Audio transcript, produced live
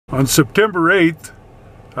On September 8th,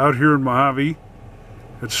 out here in Mojave,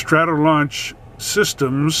 at Stratolaunch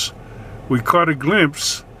Systems, we caught a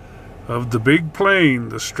glimpse of the big plane,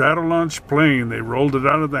 the Stratolaunch plane. They rolled it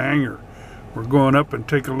out of the hangar. We're going up and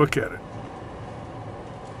take a look at it.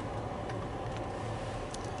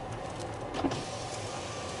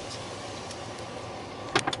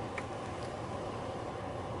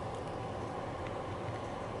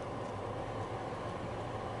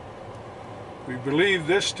 We believe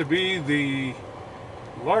this to be the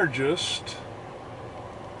largest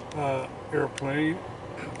airplane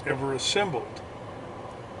ever assembled.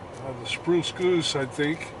 The Spruce Goose, I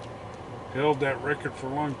think, held that record for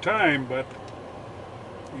a long time, but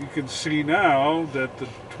you can see now that the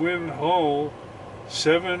twin hull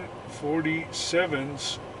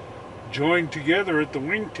 747s joined together at the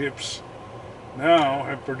wingtips now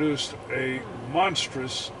have produced a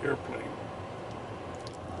monstrous airplane.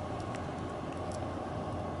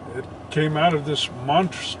 It came out of this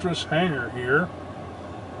monstrous hangar here,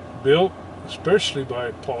 built especially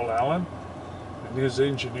by Paul Allen and his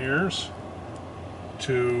engineers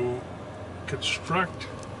to construct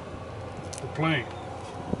the plane.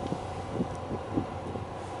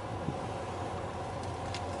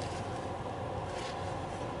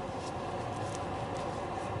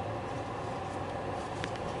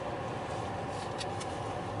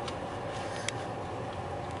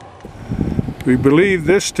 We believe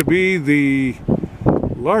this to be the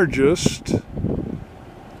largest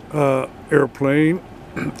airplane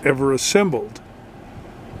ever assembled.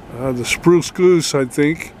 The Spruce Goose, I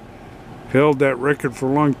think, held that record for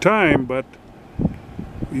a long time, but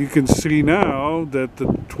you can see now that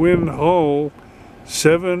the twin hull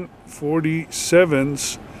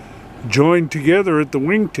 747s joined together at the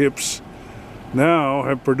wingtips now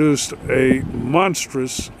have produced a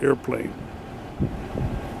monstrous airplane.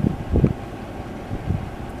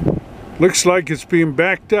 Looks like it's being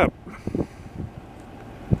backed up.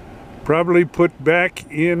 Probably put back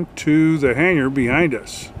into the hangar behind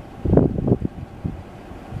us.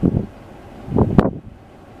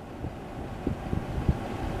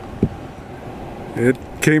 It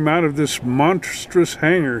came out of this monstrous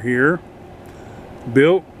hangar here,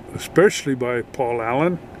 built especially by Paul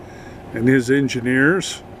Allen and his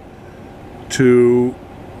engineers to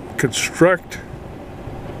construct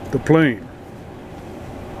the plane.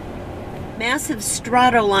 Massive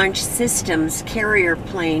Stratolaunch Systems carrier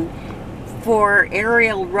plane for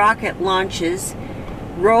aerial rocket launches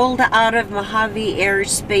rolled out of Mojave Air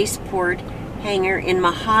Spaceport hangar in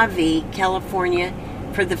Mojave, California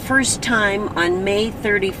for the first time on May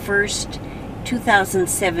 31st,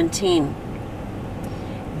 2017.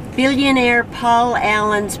 Billionaire Paul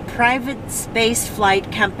Allen's private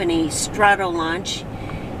spaceflight company, Stratolaunch,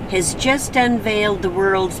 has just unveiled the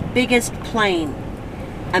world's biggest plane,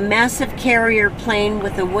 a massive carrier plane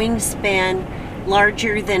with a wingspan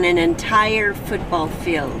larger than an entire football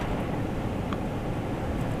field.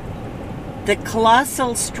 The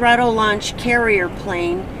colossal Stratolaunch carrier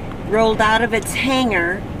plane rolled out of its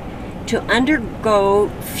hangar to undergo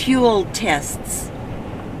fuel tests.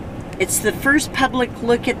 It's the first public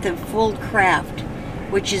look at the full craft,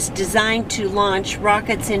 which is designed to launch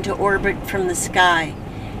rockets into orbit from the sky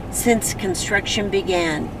since construction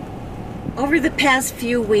began. Over the past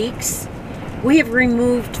few weeks, we have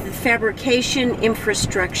removed the fabrication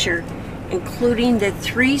infrastructure, including the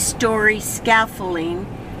 3-story scaffolding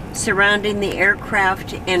surrounding the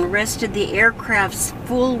aircraft, and rested the aircraft's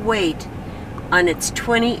full weight on its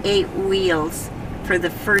 28 wheels for the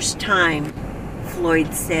first time,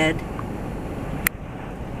 Floyd said.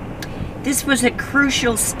 This was a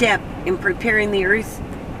crucial step in preparing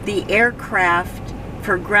the aircraft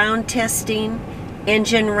for ground testing,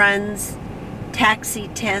 engine runs, taxi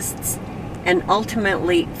tests, and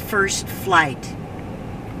ultimately first flight.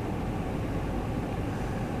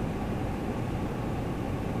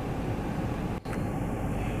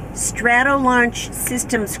 Stratolaunch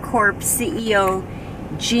Systems Corp. CEO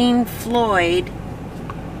Gene Floyd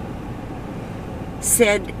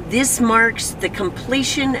said this marks the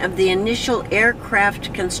completion of the initial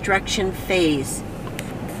aircraft construction phase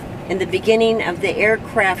and the beginning of the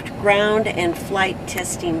aircraft ground and flight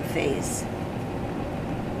testing phase.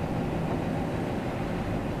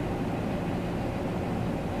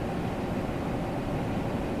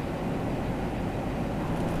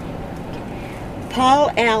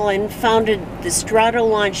 Paul Allen founded the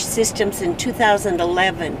Stratolaunch Systems in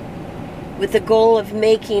 2011 with the goal of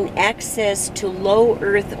making access to low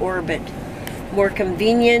Earth orbit more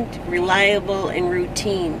convenient, reliable, and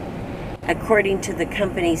routine, according to the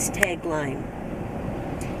company's tagline.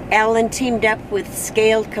 Allen teamed up with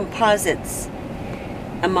Scaled Composites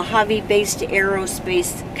a Mojave-based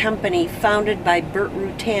aerospace company founded by Burt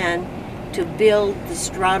Rutan to build the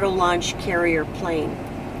Stratolaunch carrier plane.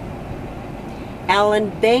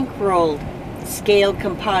 Allen bankrolled Scale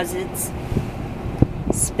Composites'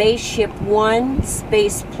 Spaceship One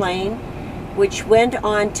space plane, which went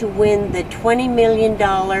on to win the $20 million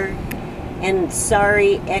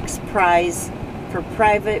Ansari X Prize for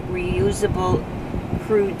private reusable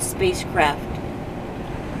crewed spacecraft.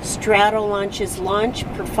 Stratolaunch's launch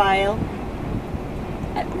profile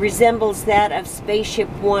resembles that of Spaceship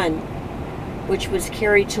One, which was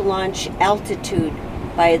carried to launch altitude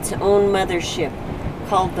by its own mothership,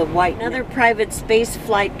 called the White. Another private space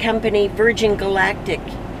flight company, Virgin Galactic,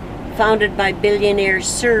 founded by billionaire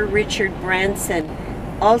Sir Richard Branson,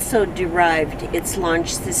 also derived its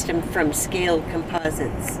launch system from Scale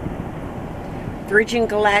Composites. Virgin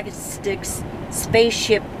Galactic's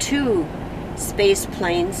Spaceship Two space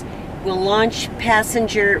planes will launch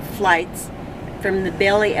passenger flights from the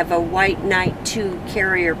belly of a White Knight 2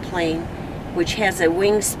 carrier plane, which has a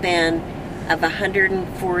wingspan of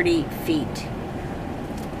 140 feet.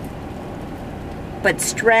 But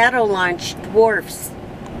Stratolaunch dwarfs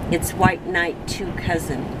its White Knight 2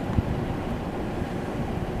 cousin.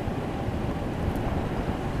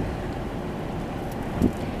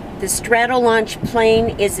 The Stratolaunch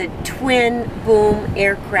plane is a twin-boom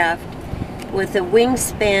aircraft with a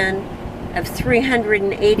wingspan of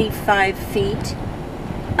 385 feet,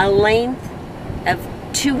 a length of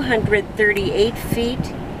 238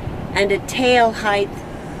 feet, and a tail height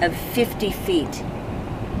of 50 feet.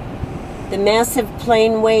 The massive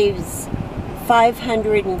plane weighs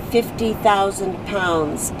 550,000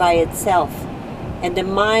 pounds by itself, and a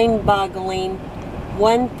mind-boggling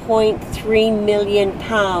 1.3 million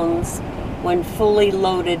pounds when fully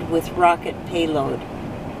loaded with rocket payload.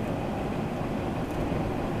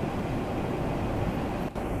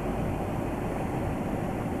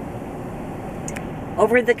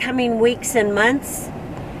 Over the coming weeks and months,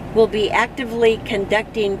 we'll be actively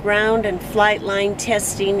conducting ground and flight line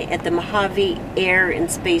testing at the Mojave Air and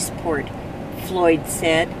Spaceport, Floyd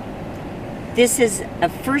said. This is a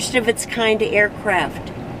first-of-its-kind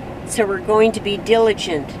aircraft, so we're going to be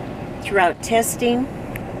diligent throughout testing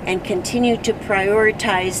and continue to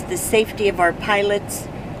prioritize the safety of our pilots,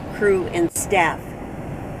 crew, and staff.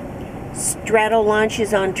 Stratolaunch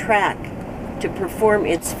is on track to perform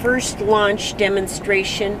its first launch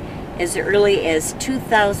demonstration as early as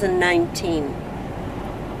 2019.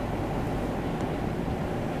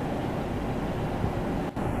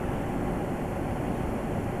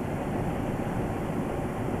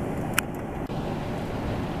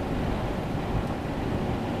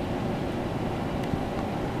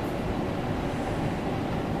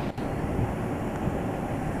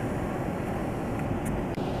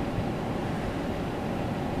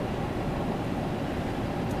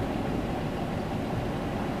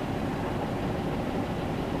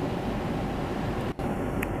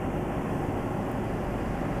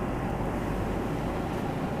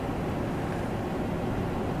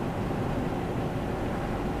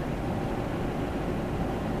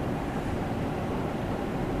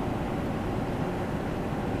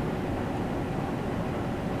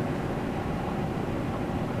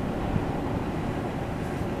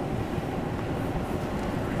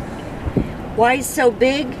 Why so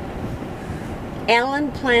big?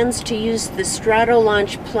 Allen plans to use the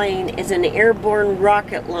Stratolaunch plane as an airborne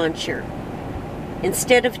rocket launcher.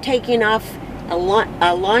 Instead of taking off a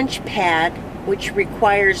launch pad, which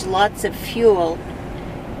requires lots of fuel,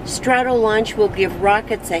 Stratolaunch will give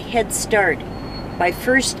rockets a head start by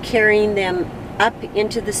first carrying them up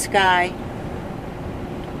into the sky.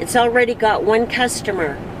 It's already got one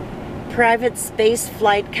customer, private space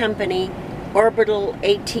flight company Orbital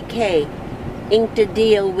ATK, inked a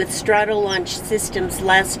deal with Stratolaunch Systems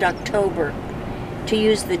last October to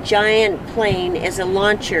use the giant plane as a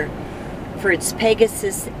launcher for its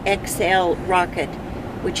Pegasus XL rocket,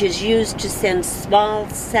 which is used to send small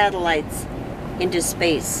satellites into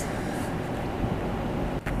space.